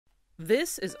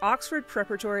This is Oxford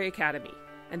Preparatory Academy,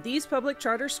 and these public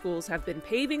charter schools have been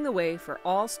paving the way for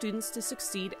all students to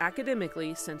succeed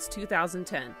academically since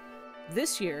 2010.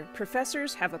 This year,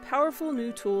 professors have a powerful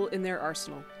new tool in their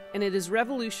arsenal, and it is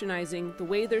revolutionizing the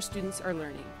way their students are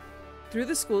learning. Through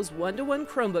the school's one-to-one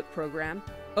Chromebook program,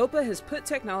 OPA has put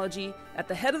technology at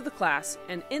the head of the class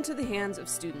and into the hands of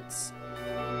students.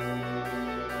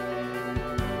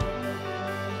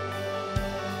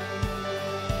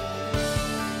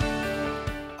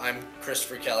 I'm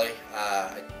Christopher Kelly.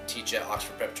 I teach at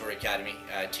Oxford Preparatory Academy.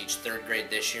 I teach 3rd grade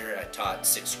this year. I taught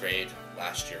 6th grade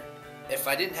last year. If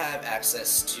I didn't have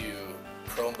access to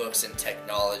Chromebooks and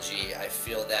technology, I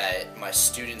feel that my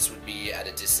students would be at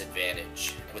a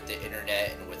disadvantage. With the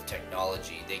internet and with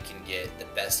technology, they can get the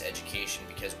best education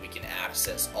because we can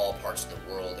access all parts of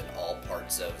the world and all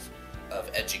parts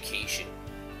of education.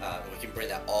 We can bring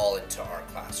that all into our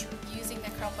classroom. Using the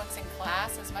Chromebooks in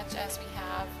class as much as we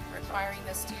have requiring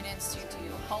the students to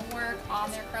do homework on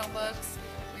their Chromebooks.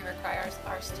 We require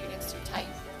our students to type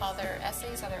all their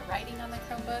essays or their writing on the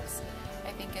Chromebooks.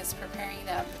 I think is preparing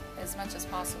them as much as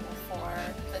possible for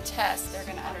the test. They're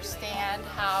going to understand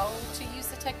how to use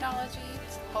the technology,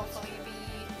 hopefully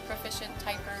be proficient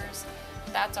typers.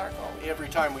 That's our goal. Every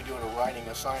time we do a writing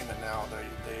assignment now,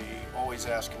 they always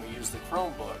ask, can we use the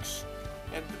Chromebooks?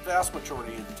 And the vast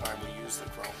majority of the time we use the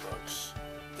Chromebooks.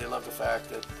 They love the fact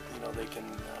that they can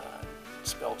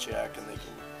spell check and they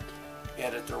can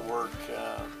edit their work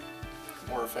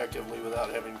more effectively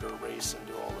without having to erase and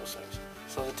do all those things.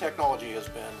 So the technology has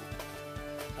been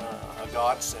a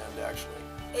godsend, actually.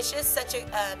 It's just such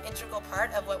an integral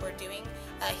part of what we're doing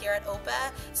here at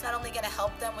OPA. It's not only going to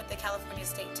help them with the California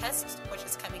State Test, which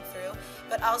is coming through,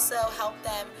 but also help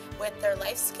them with their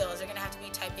life skills. They're going to have to be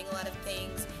typing a lot of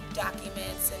things,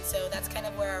 documents, and so that's kind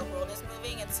of where our world is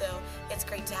moving, and so it's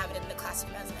great to have it in the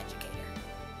classroom as an educator.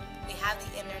 We have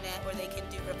the internet where they can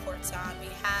do reports on. We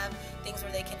have things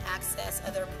where they can access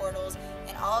other portals,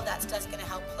 and all of that stuff's going to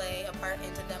help play a part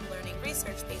into them learning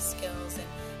research-based skills and,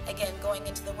 again, going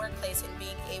into the workplace and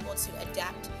being able to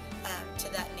adapt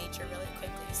to that nature really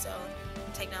quickly. So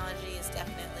technology is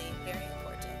definitely very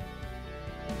important.